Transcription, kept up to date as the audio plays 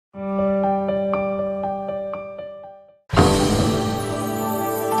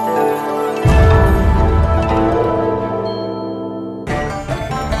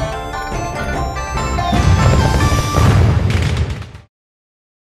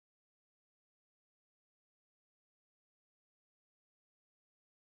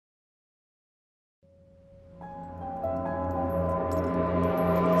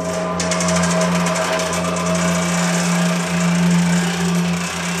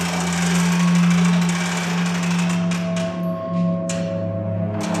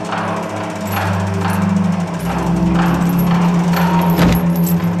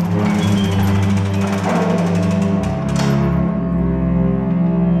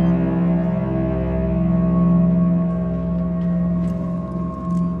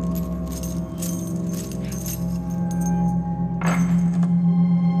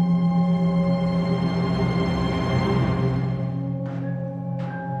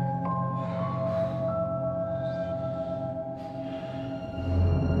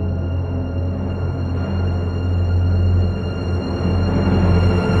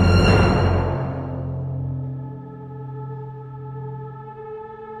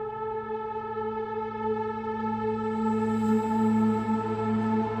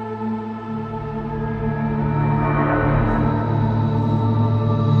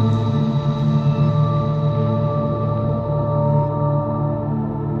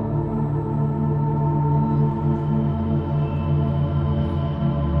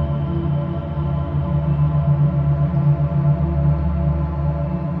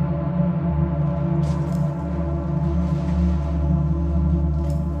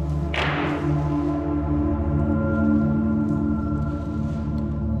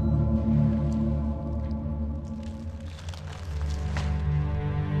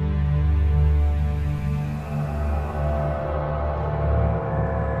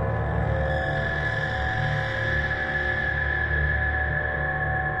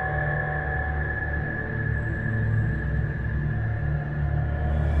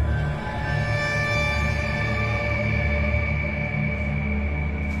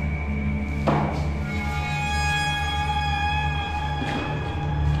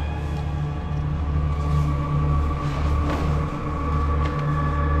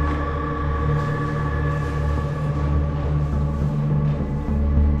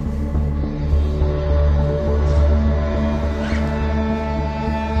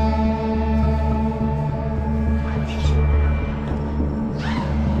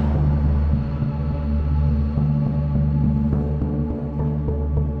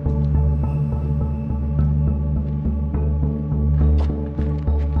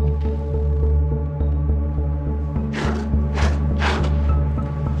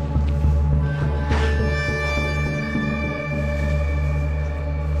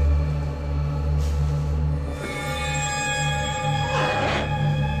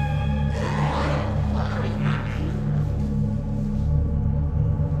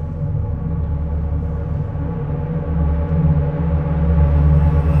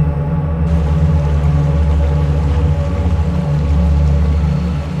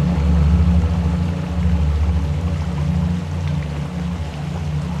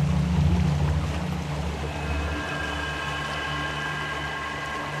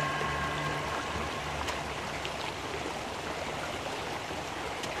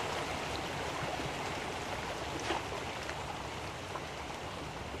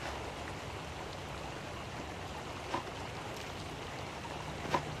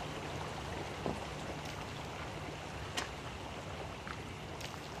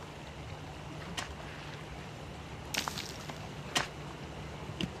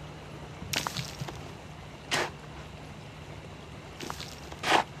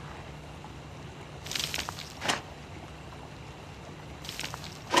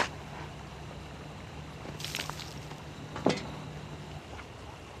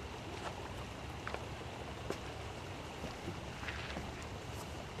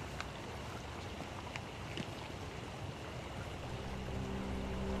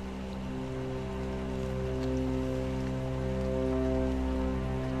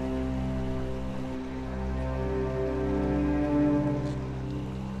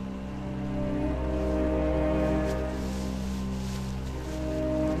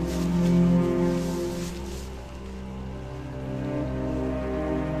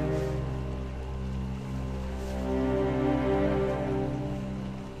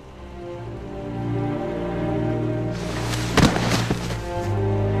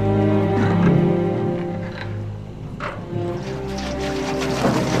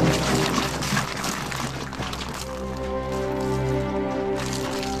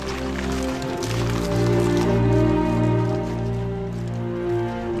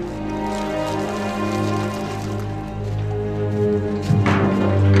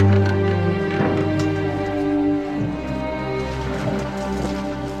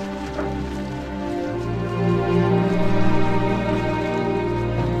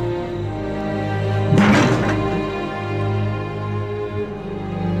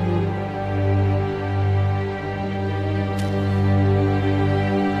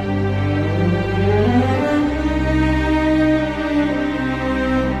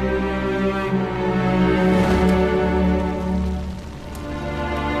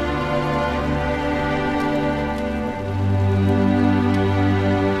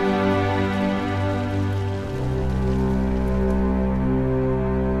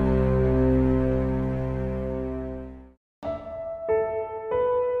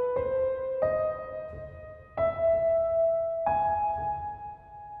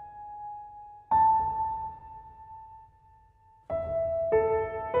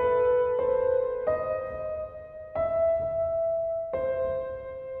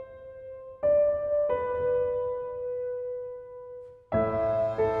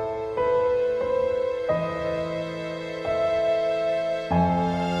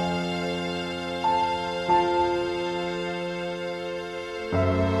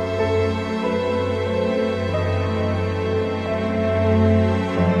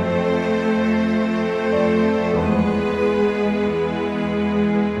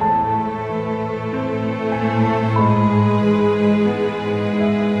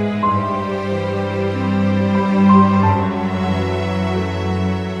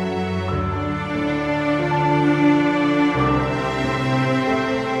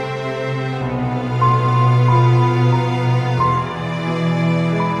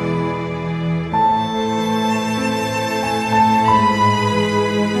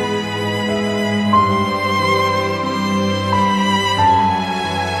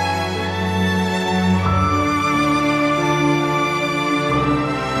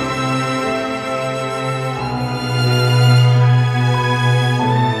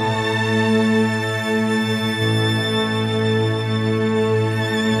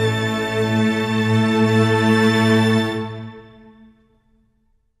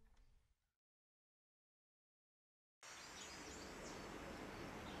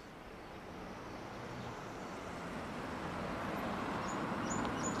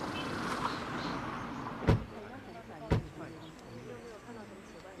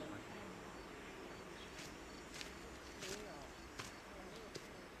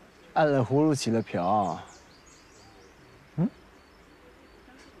按了葫芦起了瓢。嗯，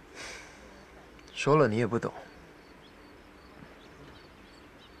说了你也不懂。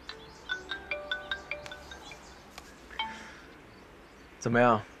怎么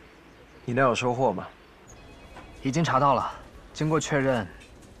样？你那有收获吗？已经查到了，经过确认，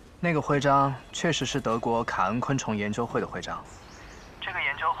那个徽章确实是德国卡恩昆虫研究会的徽章。这个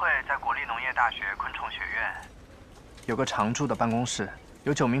研究会在国立农业大学昆虫学院有个常驻的办公室，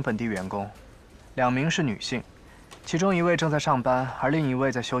有9名本地员工，2名是女性，其中1位正在上班，而另1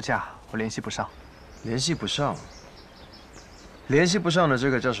位在休假，我联系不上。联系不上？联系不上的这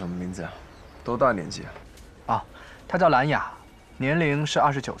个叫什么名字啊？多大年纪啊？啊，她叫兰雅，年龄是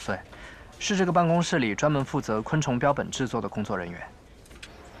29岁，是这个办公室里专门负责昆虫标本制作的工作人员。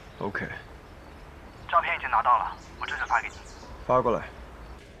OK。照片已经拿到了，我这就发给你。发过来。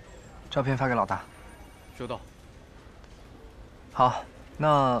照片发给老大。收到。好，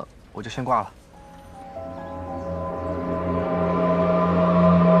那我就先挂了。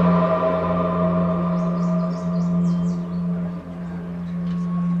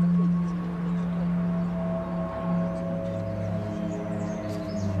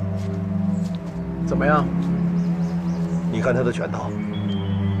怎么样？你看他的拳头。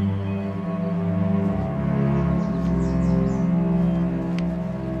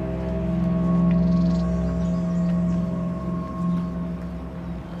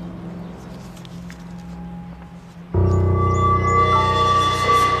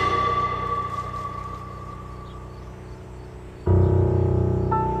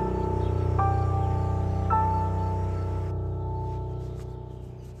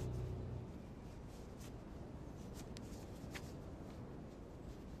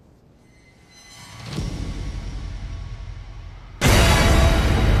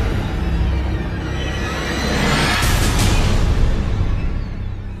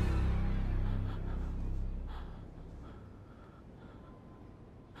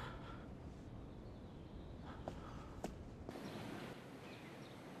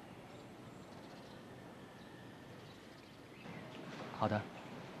 好的，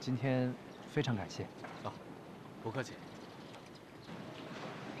今天非常感谢。啊，不客气。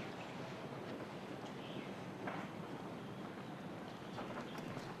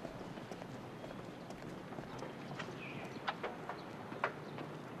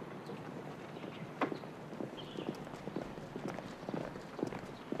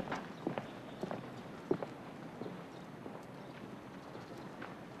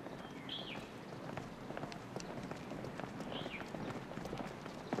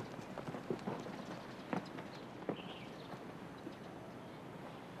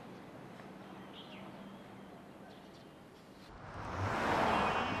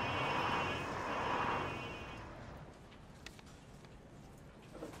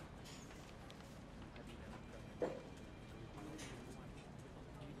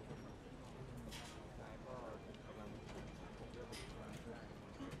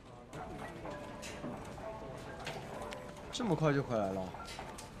这么快就回来了？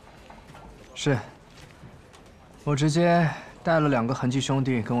是，我直接带了2个痕迹兄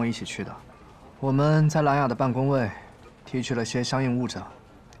弟跟我一起去的。我们在兰雅的办公位提取了些相应物证，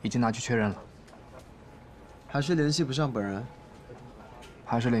已经拿去确认了。还是联系不上本人？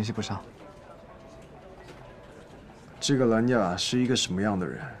还是联系不上。这个兰雅是一个什么样的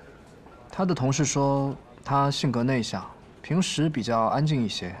人？他的同事说，他性格内向，平时比较安静一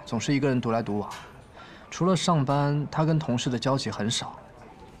些，总是一个人独来独往。 除了上班，他跟同事的交集很少。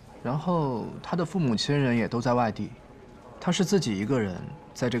然后他的父母亲人也都在外地，他是自己一个人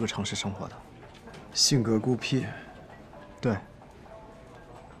在这个城市生活的。性格孤僻。对。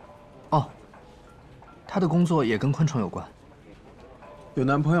哦，他的工作也跟昆虫有关。有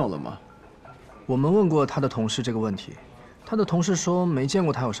男朋友了吗？我们问过他的同事这个问题，他的同事说没见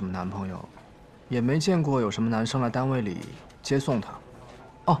过他有什么男朋友，也没见过有什么男生来单位里接送他。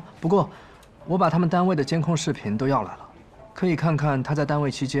哦，不过。 我把他们单位的监控视频都要来了，可以看看他在单位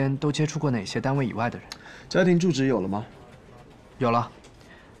期间都接触过哪些单位以外的人。家庭住址有了吗？有了，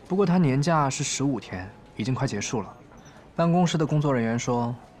不过他年假是15天，已经快结束了。办公室的工作人员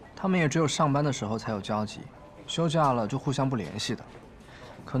说，他们也只有上班的时候才有交集，休假了就互相不联系的。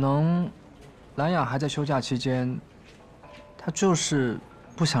可能兰雅还在休假期间，他就是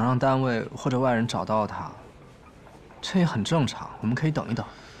不想让单位或者外人找到他，这也很正常，我们可以等一等。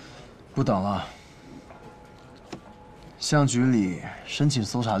 不等了，向局里申请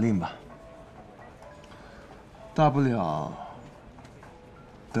搜查令吧。大不了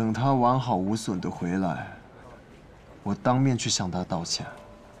等他完好无损的回来，我当面去向他道歉。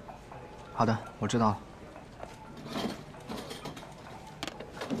好的，我知道了。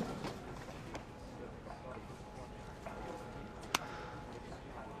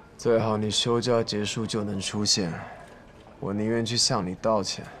最好你休假结束就能出现，我宁愿去向你道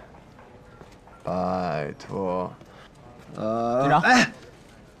歉。拜托。队长，哎，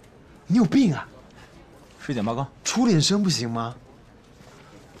你有病啊！尸检报告。出点声不行吗？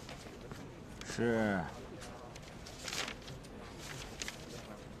是。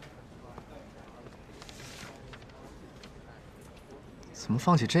怎么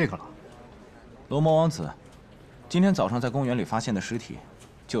放起这个了？罗摩王子，今天早上在公园里发现的尸体，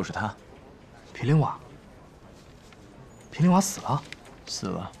就是他。皮林瓦。皮林瓦死了。死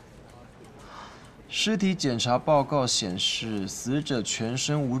了。尸体检查报告显示，死者全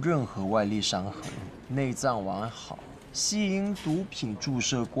身无任何外力伤痕，内脏完好。吸因毒品注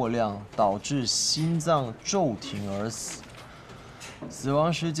射过量，导致心脏骤停而死。死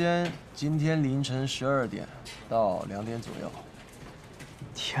亡时间今天凌晨12点到2点左右。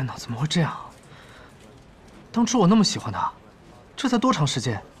天哪，怎么会这样？当初我那么喜欢他，这才多长时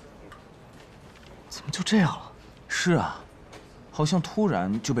间？怎么就这样了？是啊，好像突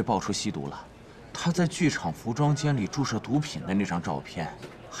然就被爆出吸毒了。他在剧场服装间里注射毒品的那张照片，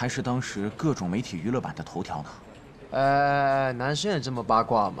还是当时各种媒体娱乐版的头条呢。男生也这么八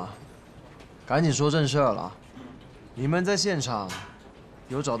卦吗？赶紧说正事了。你们在现场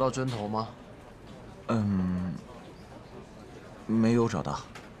有找到针头吗？没有找到。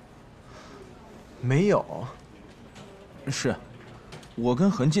没有。是，我跟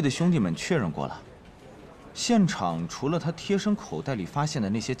痕迹的兄弟们确认过了。现场除了他贴身口袋里发现的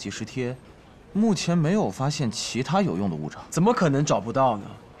那些即时贴，目前没有发现其他有用的物证。怎么可能找不到呢？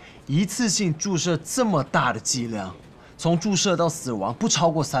一次性注射这么大的剂量，从注射到死亡不超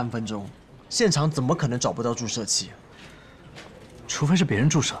过3分钟，现场怎么可能找不到注射器？除非是别人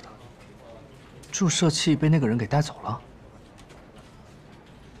注射的。注射器被那个人给带走了。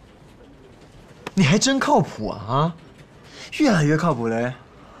你还真靠谱啊！越来越靠谱嘞。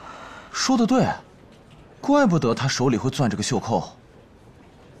说得对，怪不得他手里会攥着个袖扣。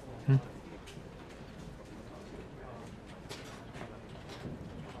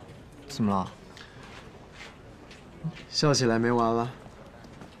怎么了？笑起来没完了。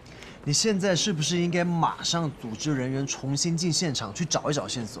你现在是不是应该马上组织人员重新进现场去找一找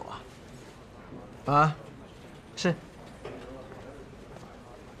线索啊？啊？是。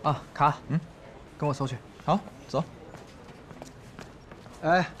啊，卡，跟我搜去。好，走。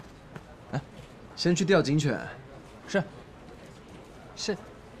哎，先去调警犬。是。是。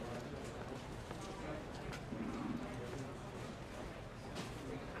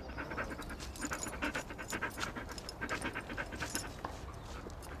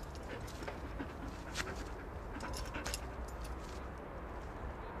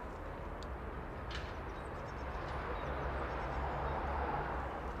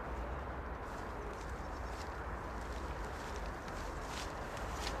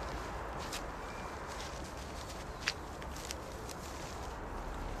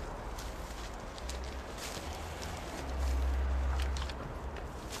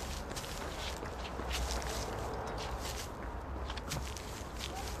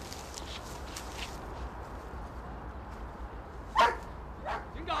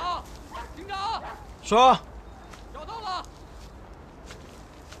说。找到了。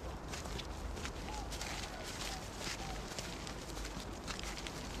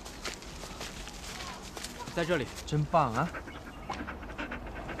在这里。真棒啊！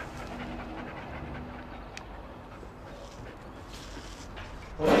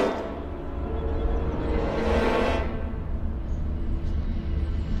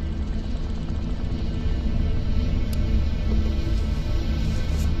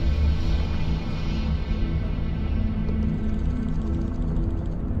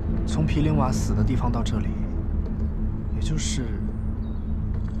从皮林瓦死的地方到这里，也就是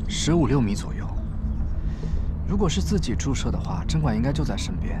15、16米左右。如果是自己注射的话，针管应该就在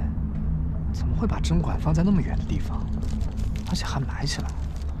身边，怎么会把针管放在那么远的地方，而且还埋起来？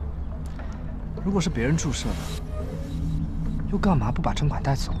如果是别人注射的，又干嘛不把针管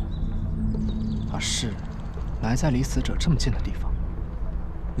带走，而是埋在离死者这么近的地方？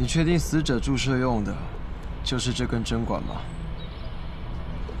你确定死者注射用的就是这根针管吗？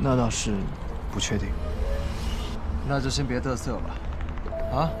那倒是不确定。那就先别嘚瑟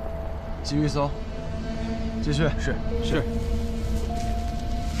吧。啊，继续搜。继续。是。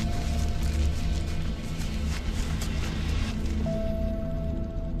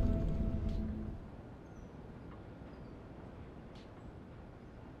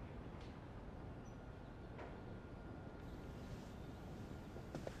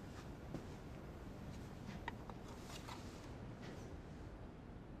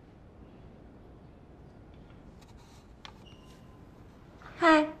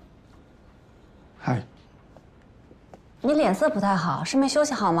嗨，你脸色不太好，是没休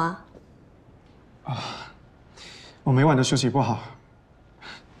息好吗？我每晚都休息不好，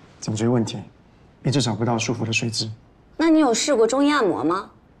颈椎问题，一直找不到舒服的睡姿。那你有试过中医按摩吗？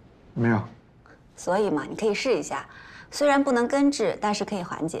没有。所以嘛，你可以试一下，虽然不能根治，但是可以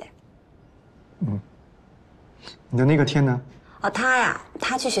缓解。你的那个天呢？哦，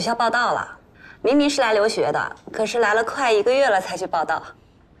他去学校报到了，明明是来留学的，可是来了快1个月了才去报到。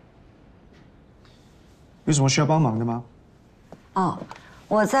有什么需要帮忙的吗？哦，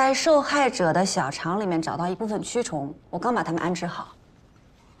我在受害者的小肠里面找到一部分蛆虫，我刚把它们安置好。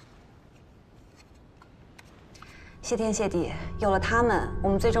谢天谢地，有了它们，我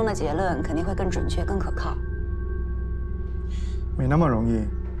们最终的结论肯定会更准确、更可靠。没那么容易，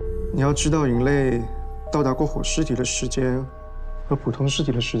你要知道，蝇类到达过活尸体的时间和普通尸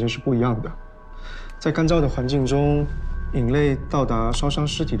体的时间是不一样的。在干燥的环境中，蝇类到达烧伤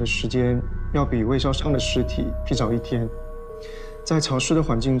尸体的时间要比未烧伤的尸体提早1天。在潮湿的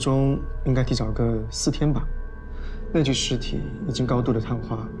环境中，应该提早个4天吧。那具尸体已经高度的碳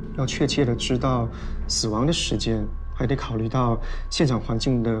化，要确切的知道死亡的时间，还得考虑到现场环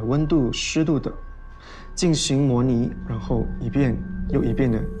境的温度、湿度等，进行模拟，然后一遍又一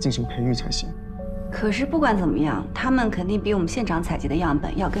遍的进行培育才行。可是不管怎么样，它们肯定比我们现场采集的样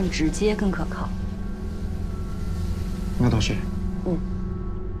本要更直接、更可靠。那倒是。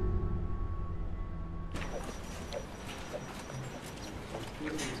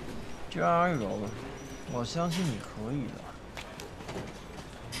加油！我相信你可以的。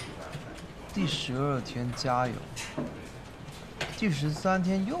第12天加油，第13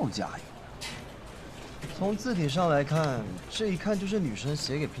天又加油。从字体上来看，这一看就是女生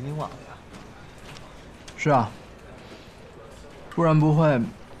写给平林瓦的呀。是啊，不然不会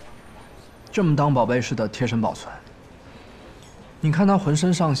这么当宝贝似的贴身保存。你看她浑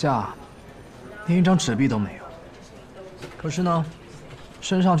身上下连一张纸币都没有，可是呢，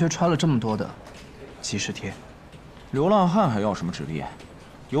身上却揣了这么多的即时贴。流浪汉还要什么纸币？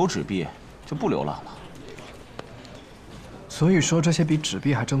有纸币就不流浪了。所以说这些比纸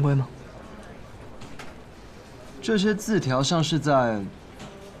币还珍贵吗？这些字条像是在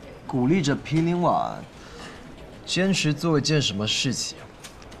鼓励着皮林瓦坚持做一件什么事情。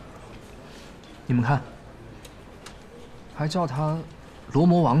你们看，还叫他罗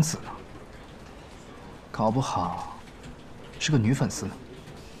摩王子呢，搞不好是个女粉丝呢。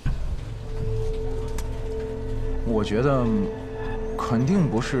我觉得肯定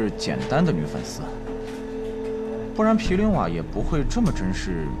不是简单的女粉丝，不然皮林瓦也不会这么珍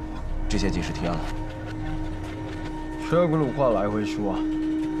视这些即时贴了。车轱辘话来回说，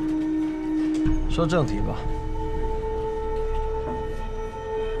说正题吧。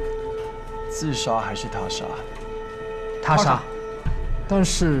自杀还是他杀？他杀，但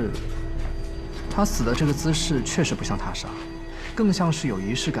是他死的这个姿势确实不像他杀，更像是有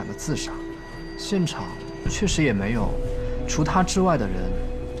仪式感的自杀。现场确实也没有除他之外的人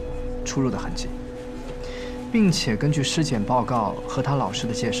出入的痕迹，并且根据尸检报告和他老师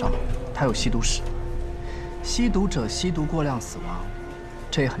的介绍，他有吸毒史。吸毒者吸毒过量死亡，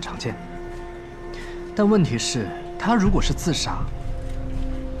这也很常见。但问题是，他如果是自杀，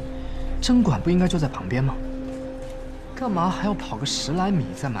针管不应该就在旁边吗？干嘛还要跑个10来米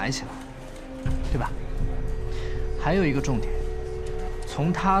再埋起来，对吧？还有一个重点，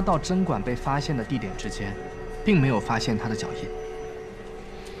从他到针管被发现的地点之间，并没有发现他的脚印。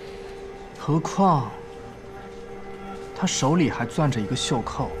何况，他手里还攥着一个袖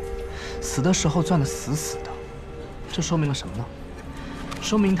扣，死的时候攥得死死的。这说明了什么呢？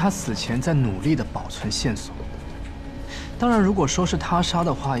说明他死前在努力地保存线索。当然，如果说是他杀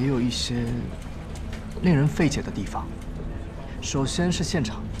的话，也有一些令人费解的地方。首先是现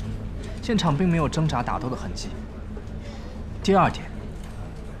场，现场并没有挣扎打斗的痕迹。第二点，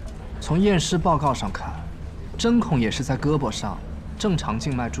从验尸报告上看，针孔也是在胳膊上正常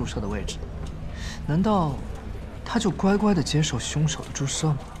静脉注射的位置。难道他就乖乖地接受凶手的注射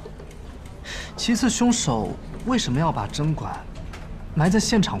吗？其次，凶手为什么要把针管埋在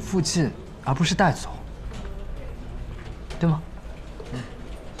现场附近，而不是带走？对吗？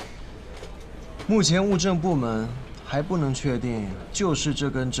目前物证部门还不能确定就是这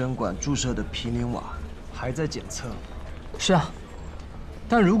根针管注射的皮林瓦，还在检测。是啊，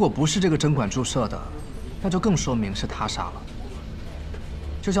但如果不是这个针管注射的，那就更说明是他杀了。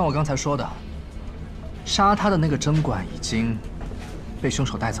就像我刚才说的，杀他的那个针管已经被凶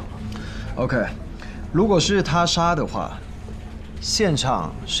手带走了。OK， 如果是他杀的话，现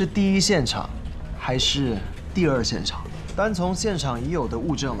场是第一现场还是第2现场？单从现场已有的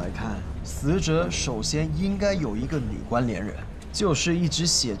物证来看，死者首先应该有一个女关联人，就是一直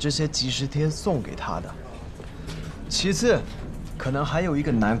写这些即时贴送给他的。其次，可能还有一个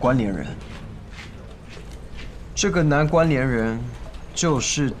男关联人。这个男关联人就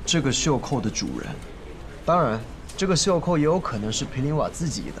是这个袖扣的主人。当然，这个袖扣也有可能是皮林瓦自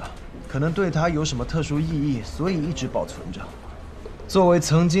己的，可能对他有什么特殊意义，所以一直保存着。作为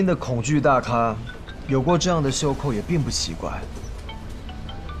曾经的恐惧大咖，有过这样的袖扣也并不奇怪。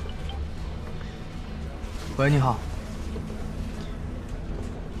喂，你好。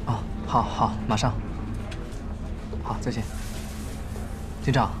哦，好，马上。好，再见。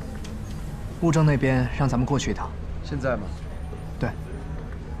警长，物证那边让咱们过去一趟。现在吗？对。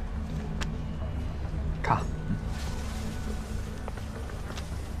卡。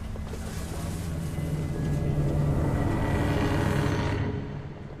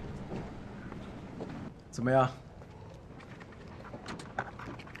怎么样？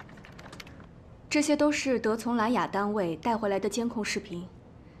这些都是德从兰雅单位带回来的监控视频。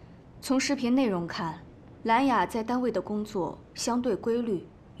从视频内容看，兰雅在单位的工作相对规律，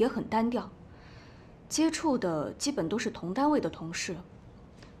也很单调，接触的基本都是同单位的同事，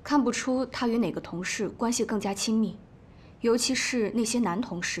看不出她与哪个同事关系更加亲密，尤其是那些男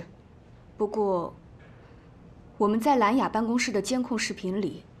同事。不过，我们在兰雅办公室的监控视频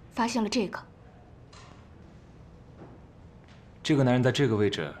里发现了这个。这个男人在这个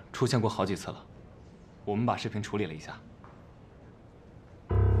位置出现过好几次了，我们把视频处理了一下。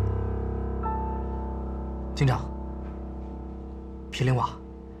警长，皮林瓦，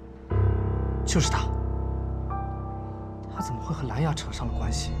就是他。他怎么会和兰雅扯上了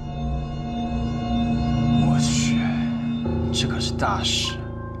关系？我去，这可是大事。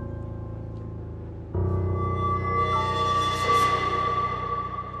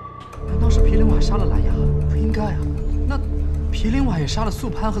难道是皮林瓦杀了兰雅？不应该啊。那皮林瓦也杀了素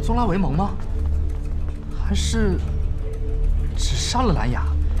潘和宗拉维蒙吗？还是只杀了兰雅？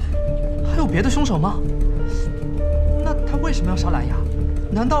还有别的凶手吗？那他为什么要杀兰雅？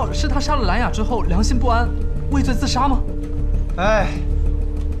难道是他杀了兰雅之后良心不安，畏罪自杀吗？哎，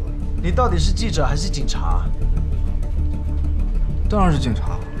你到底是记者还是警察？当然是警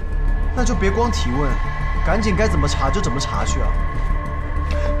察。那就别光提问，赶紧该怎么查就怎么查去啊！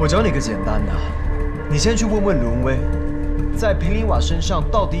我教你个简单的，你先去问问伦威，在皮林瓦身上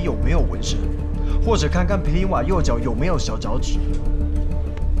到底有没有纹身，或者看看皮林瓦右脚有没有小脚趾。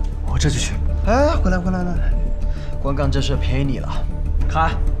我这就去。哎，回来，光干这事陪你了。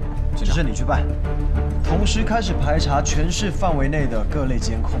卡，这事你去办。同时开始排查全市范围内的各类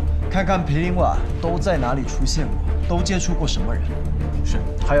监控，看看皮林瓦都在哪里出现过，都接触过什么人。是。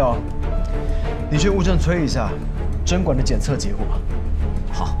还有，你去物证催一下针管的检测结果。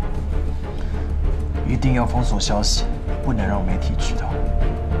好。一定要封锁消息，不能让媒体知道。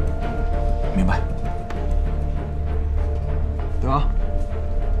明白。得，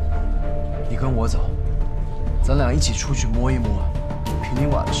你跟我走，咱俩一起出去摸一摸皮林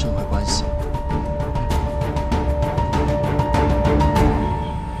瓦的社会关系。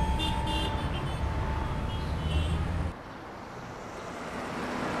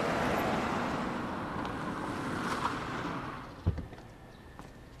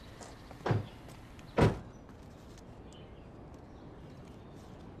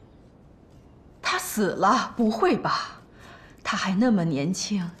他死了？不会吧？他还那么年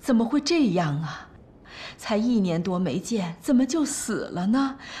轻，怎么会这样啊？才1年多没见，怎么就死了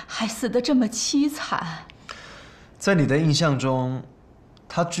呢？还死得这么凄惨。在你的印象中，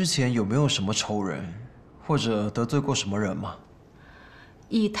他之前有没有什么仇人，或者得罪过什么人吗？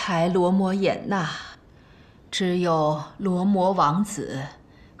一台罗摩衍那，只有罗摩王子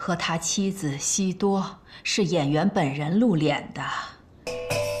和他妻子西多是演员本人露脸的，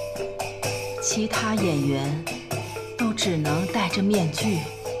其他演员都只能戴着面具。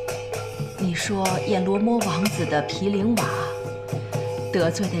你说演罗摩王子的皮林瓦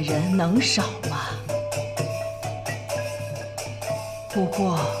得罪的人能少吗？不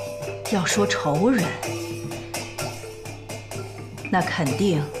过要说仇人，那肯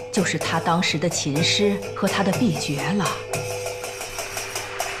定就是他当时的琴师和他的婢爵了。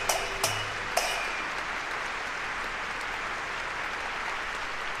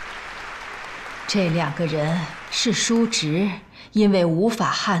这2个人是叔侄，因为无法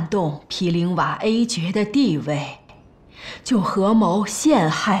撼动皮林瓦 A 爵的地位，就合谋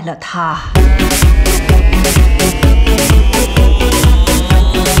陷害了他。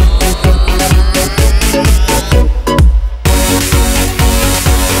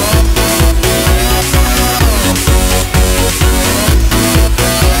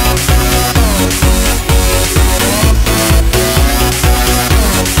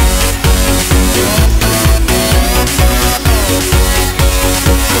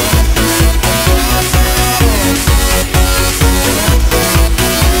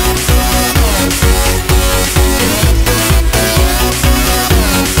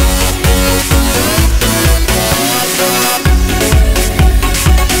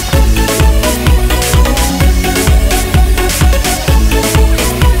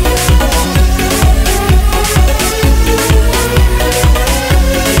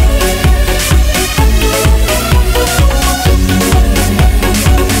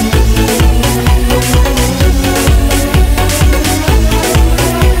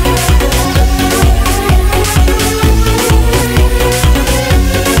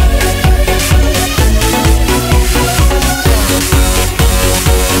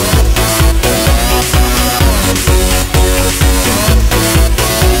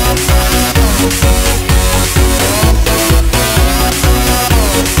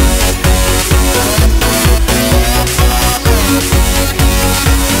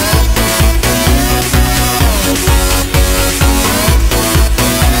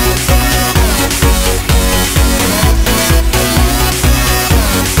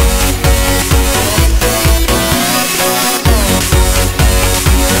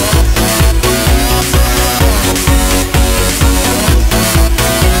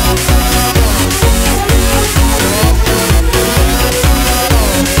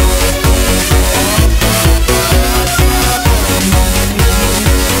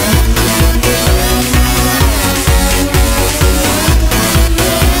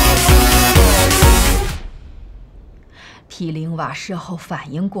瓦事后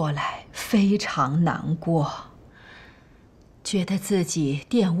反应过来，非常难过，觉得自己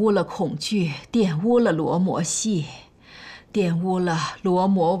玷污了恐惧，玷污了罗摩系，玷污了罗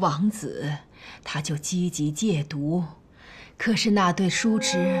摩王子，他就积极戒毒。可是那对叔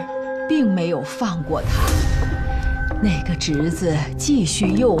侄并没有放过他，那个侄子继续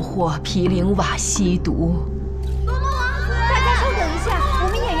诱惑毗陵瓦吸毒。罗摩王子，大家稍等一下，我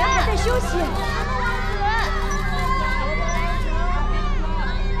们演员还在休息。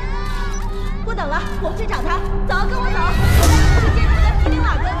不等了，我们去找他。走，跟我走，我们去见那个毗陵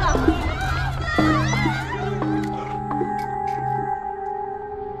瓦哥哥。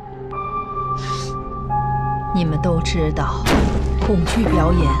你们都知道，恐惧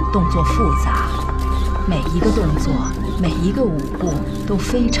表演动作复杂，每一个动作、每一个舞步都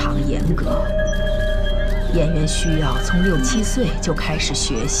非常严格。演员需要从6、7岁就开始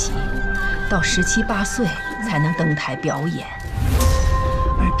学习，到17、18岁才能登台表演。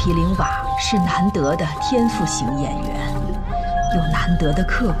而毗陵瓦是难得的天赋型演员，有难得的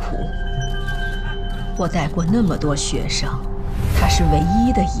刻苦。我带过那么多学生，他是唯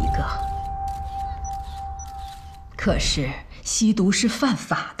一的一个。可是吸毒是犯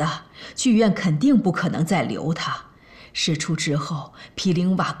法的，剧院肯定不可能再留他。事出之后，毗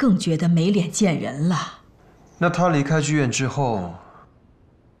陵瓦更觉得没脸见人了。那他离开剧院之后，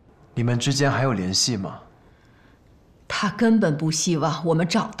你们之间还有联系吗？他根本不希望我们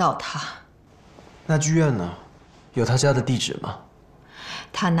找到他。那剧院呢？有他家的地址吗？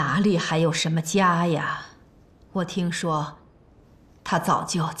他哪里还有什么家呀？我听说，他早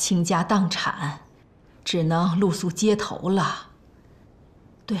就倾家荡产，只能露宿街头了。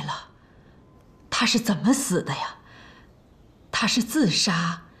对了，他是怎么死的呀？他是自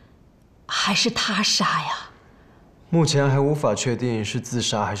杀，还是他杀呀？目前还无法确定是自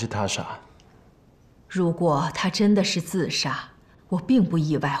杀还是他杀。如果他真的是自杀，我并不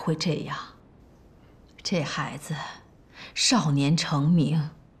意外会这样。这孩子少年成名，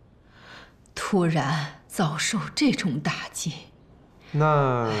突然遭受这种打击。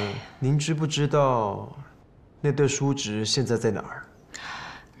那您知不知道那对叔侄现在在哪儿？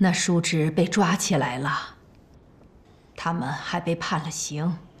那叔侄被抓起来了，他们还被判了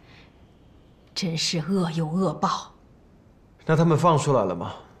刑，真是恶有恶报。那他们放出来了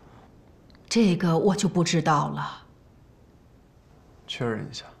吗？这个我就不知道了。确认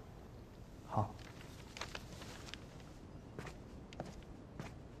一下。好。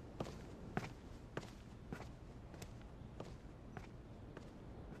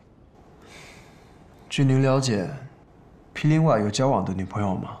据您了解，毗陵瓦有交往的女朋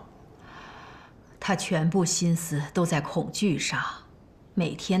友吗？他全部心思都在恐惧上，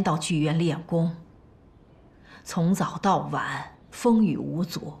每天到剧院练功，从早到晚风雨无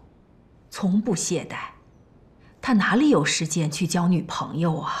阻，从不懈怠。他哪里有时间去交女朋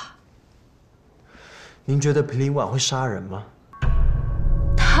友啊？您觉得毗陵瓦会杀人吗？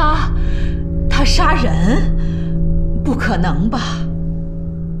他杀人？不可能吧！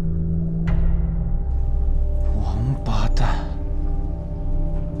王八蛋！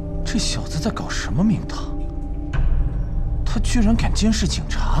这小子在搞什么名堂？他居然敢监视警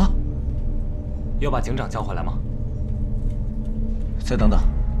察！要把警长叫回来吗？再等等，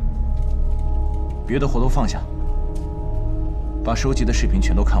别的活都放下，把收集的视频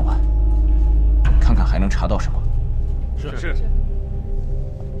全都看完，看看还能查到什么。是。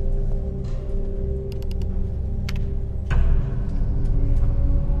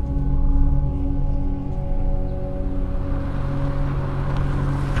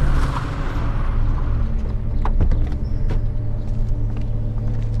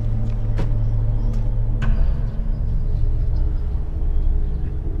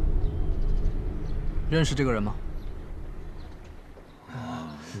认识这个人吗？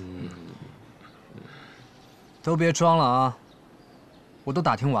都别装了啊！我都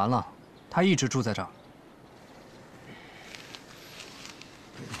打听完了，他一直住在这儿。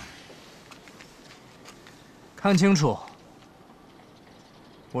看清楚，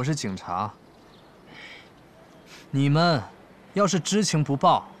我是警察。你们要是知情不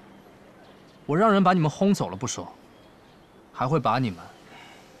报，我让人把你们轰走了不说，还会把你们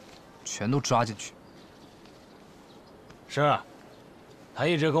全都抓进去。是，他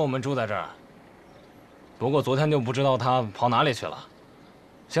一直跟我们住在这儿。不过昨天就不知道他跑哪里去了，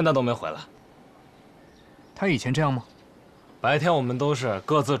现在都没回来。他以前这样吗？白天我们都是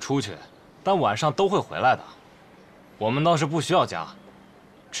各自出去，但晚上都会回来的。我们倒是不需要家，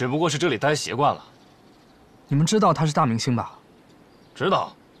只不过是这里待习惯了。你们知道他是大明星吧？知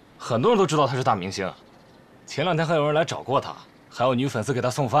道，很多人都知道他是大明星。前2天还有人来找过他，还有女粉丝给他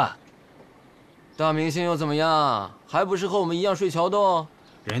送饭。大明星又怎么样？还不是和我们一样睡桥洞？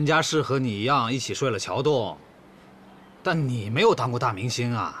人家是和你一样一起睡了桥洞，但你没有当过大明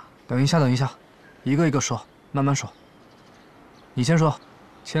星啊。等一下，等一下，一个一个说，慢慢说。你先说，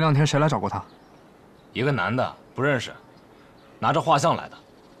前2天谁来找过他？一个男的，不认识，拿着画像来的。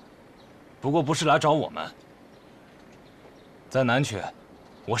不过不是来找我们。在南区，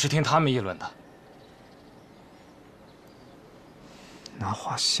我是听他们议论的。拿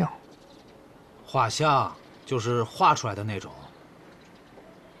画像。画像就是画出来的那种。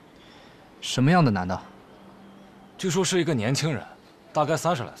什么样的男的？据说是一个年轻人，大概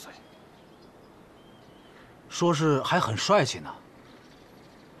30来岁。说是还很帅气呢。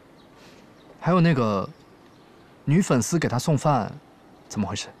还有那个女粉丝给他送饭，怎么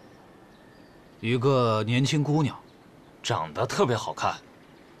回事？一个年轻姑娘，长得特别好看，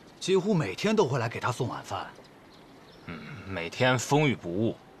几乎每天都会来给他送晚饭。每天风雨不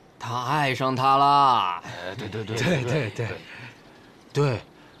误。他爱上她啦！对，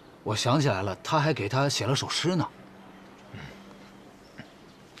我想起来了，他还给他写了首诗呢。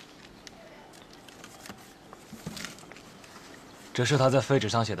这是他在废纸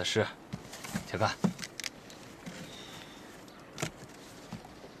上写的诗，请看。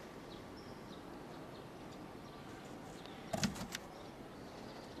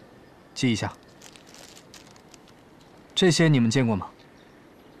记一下。这些你们见过吗？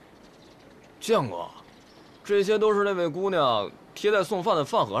见过，这些都是那位姑娘贴在送饭的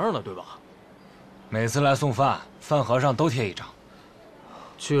饭盒上的，对吧？每次来送饭，饭盒上都贴一张。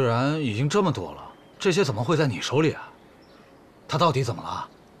居然已经这么多了，这些怎么会在你手里啊？他到底怎么了？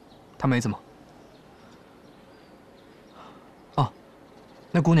他没怎么。哦，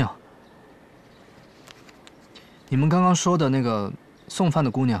那姑娘，你们刚刚说的那个送饭的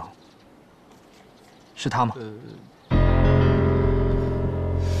姑娘，是她吗？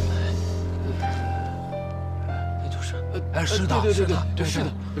哎，是的，对，是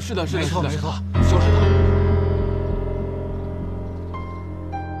的，没错，就是他。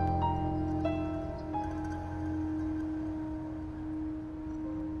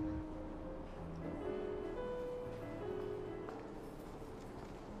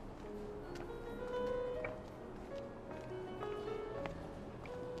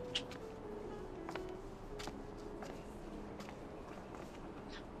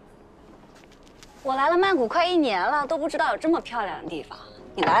我来了曼谷快1年了，都不知道有这么漂亮的地方。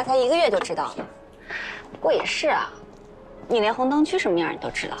你来了才1个月就知道了。不过也是啊，你连红灯区什么样你都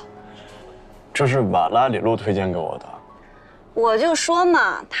知道。这是瓦拉里洛推荐给我的。我就说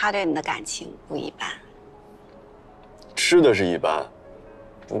嘛，他对你的感情不一般。吃的是一般，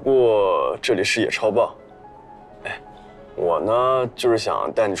不过这里视野超棒。哎，我呢就是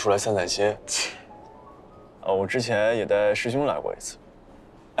想带你出来散散心。我之前也带师兄来过一次。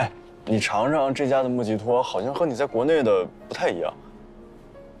哎。你尝尝这家的木吉托，好像和你在国内的不太一样。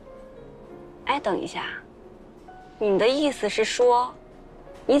哎，等一下，你的意思是说，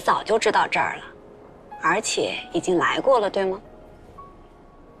你早就知道这儿了，而且已经来过了，对吗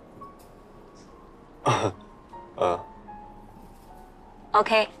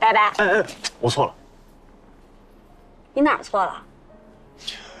？OK， 拜拜。哎，我错了。你哪儿错了？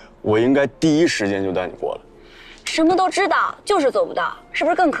我应该第一时间就带你过来。什么都知道，就是做不到，是不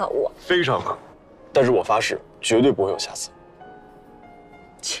是更可恶？非常可恶，但是我发誓，绝对不会有下次。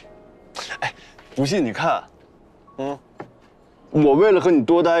切，哎，不信你看，我为了和你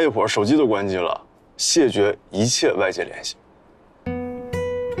多待一会儿，手机都关机了，谢绝一切外界联系。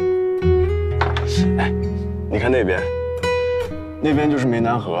哎，你看那边，那边就是湄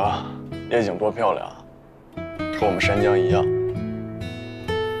南河，夜景多漂亮，和我们山江一样。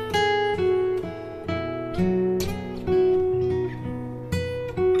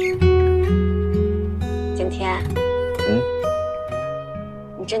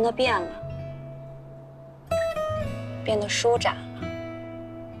你真的变了，变得舒展了，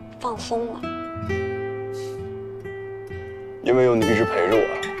放松了。因为有你一直陪着我，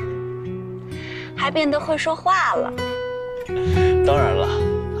还变得会说话了。当然了，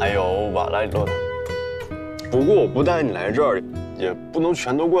还有瓦拉里洛的。不过我不带你来这儿，也不能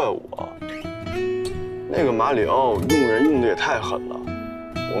全都怪我。那个马里奥用人用的也太狠了，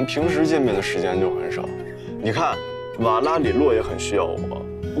我们平时见面的时间就很少。你看，瓦拉里洛也很需要我，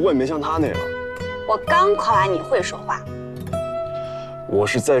不过也没像他那样。我刚夸完你会说话。我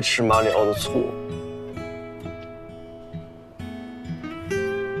是在吃马里奥的醋。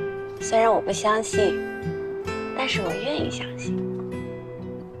虽然我不相信，但是我愿意相信。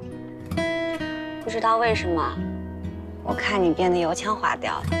不知道为什么，我看你变得油腔滑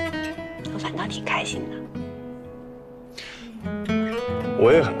调了，我反倒挺开心的。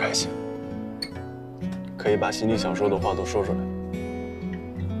我也很开心。可以把心里想说的话都说出来。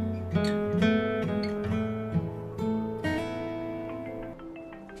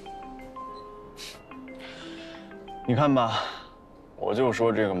你看吧，我就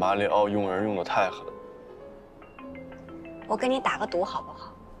说这个马里奥用人用得太狠。我跟你打个赌好不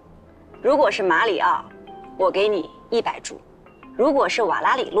好？如果是马里奥，我给你100铢；如果是瓦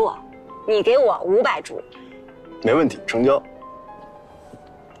拉里洛，你给我500铢。没问题，成交。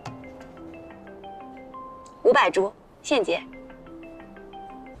500铢，现结。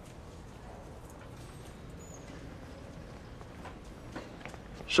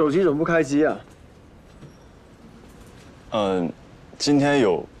手机怎么不开机啊？今天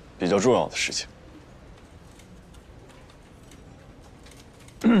有比较重要的事情。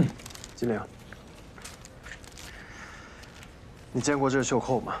金玲，你见过这个袖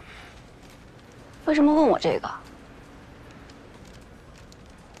扣吗？为什么问我这个？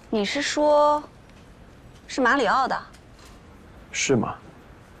你是说，是马里奥的？是吗？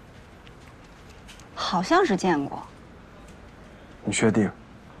好像是见过。你确定？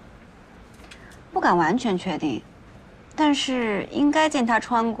不敢完全确定，但是应该见他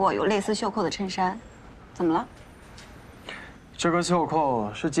穿过有类似袖扣的衬衫。怎么了？这根袖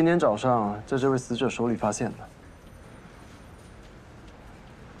扣是今天早上在这位死者手里发现的。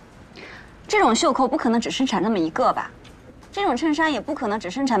这种袖扣不可能只生产那么一个吧？这种衬衫也不可能只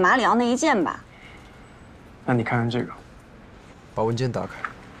生产马里奥那一件吧？那你看看这个，把文件打开。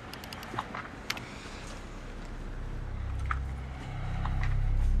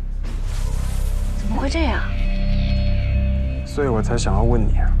怎么会这样？所以我才想要问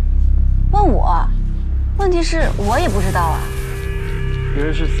你。问我？问题是我也不知道啊。你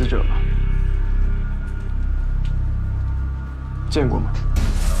认识死者吗？见过吗？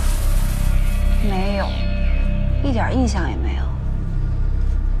没有，一点印象也没有。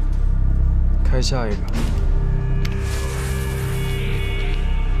开下一个。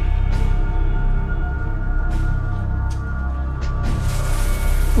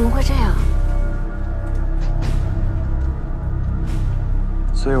怎么会这样？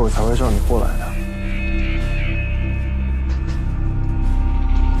所以我才会叫你过来的。